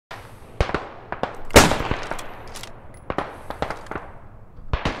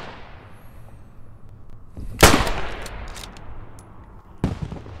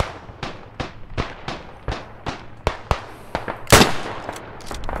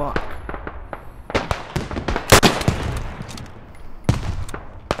fuck?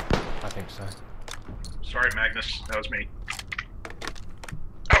 I think so. Sorry, Magnus. That was me.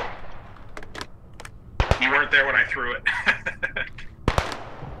 Oh! You weren't there when I threw it.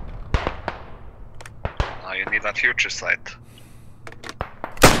 Now you need a future sight.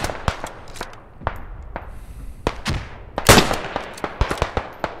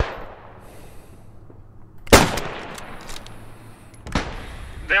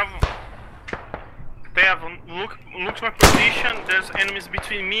 They have look my position. There's enemies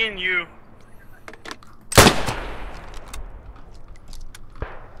between me and you.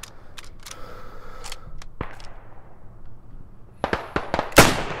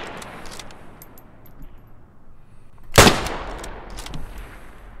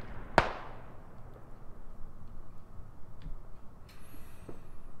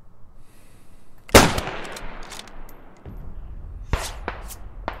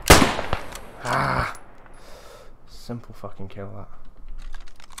 Ah, simple fucking kill that.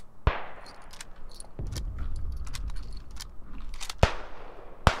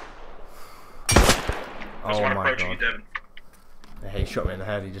 There's Oh one my approaching you, god. Devin. Yeah, he shot me in the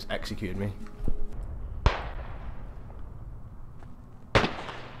head, he just executed me. Oh,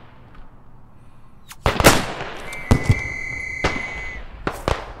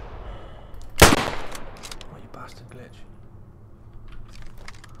 you bastard glitch.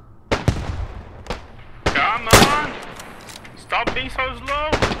 Come on! Stop being so slow!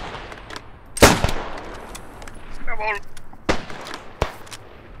 Come on.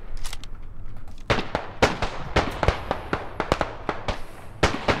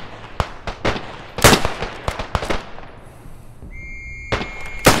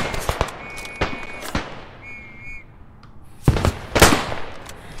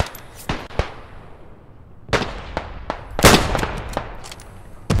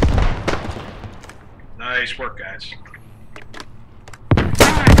 Nice work, guys.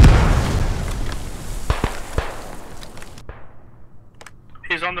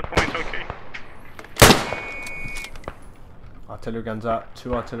 He's on the point, okay. Artillery guns up,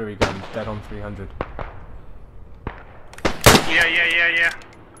 2 artillery guns, dead on 300. Yeah.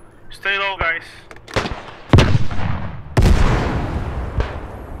 Stay low, guys.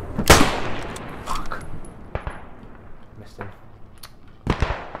 Fuck. Missed him.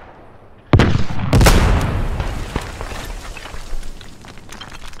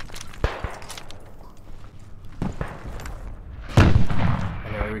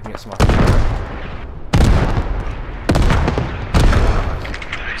 Anyway, we can get some artillery.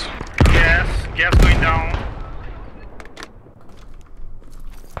 Nice. Gas going down.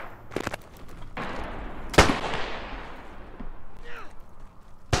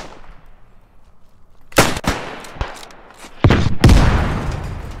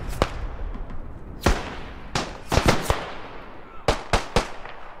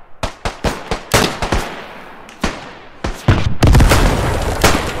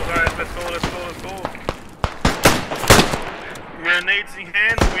 Let's go. Grenades in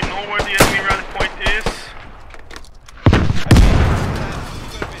hand, we know where the enemy rally point is.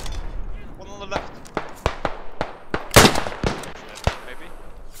 One on the left. Maybe.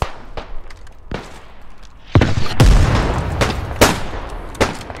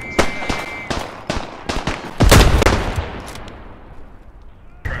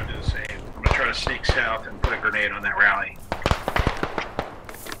 Trying to do the same. I'm gonna try to sneak south and put a grenade on that rally.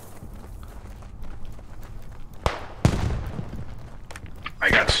 I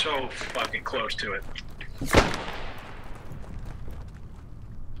got so fucking close to it.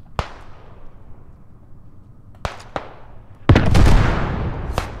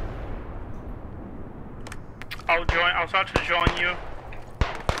 I'll start to join you.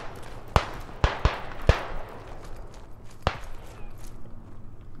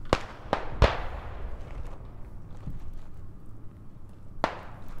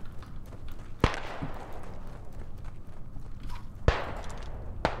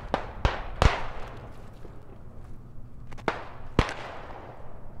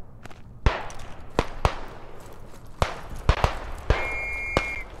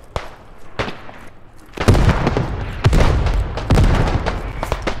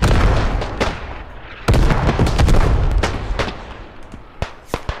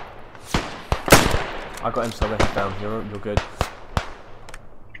 I got him, so he's down. You're good.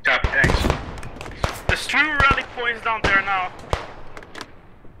 Copy, thanks. There's 2 rally points down there now.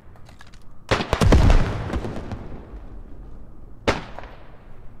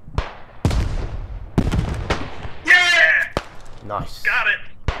 Yeah! Nice. Got it!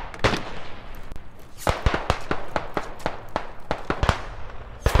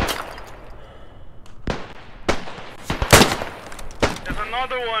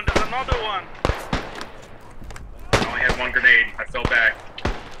 another one. There's another one. I only had one grenade. I fell back.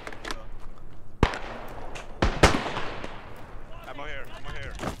 Ammo here. Ammo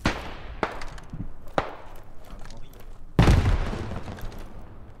here.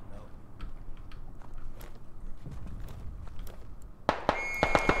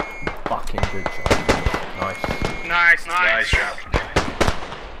 Fucking good shot. Nice. Nice, Nice nice. shot.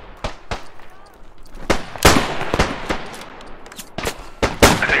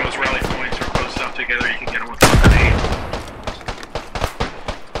 I think those rally points are close enough together you can get them with one grenade.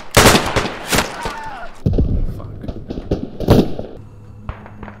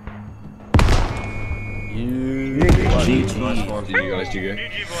 GG. Nice one. GG guys, GG.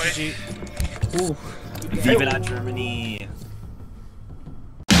 GG, boys. Vive la Germany!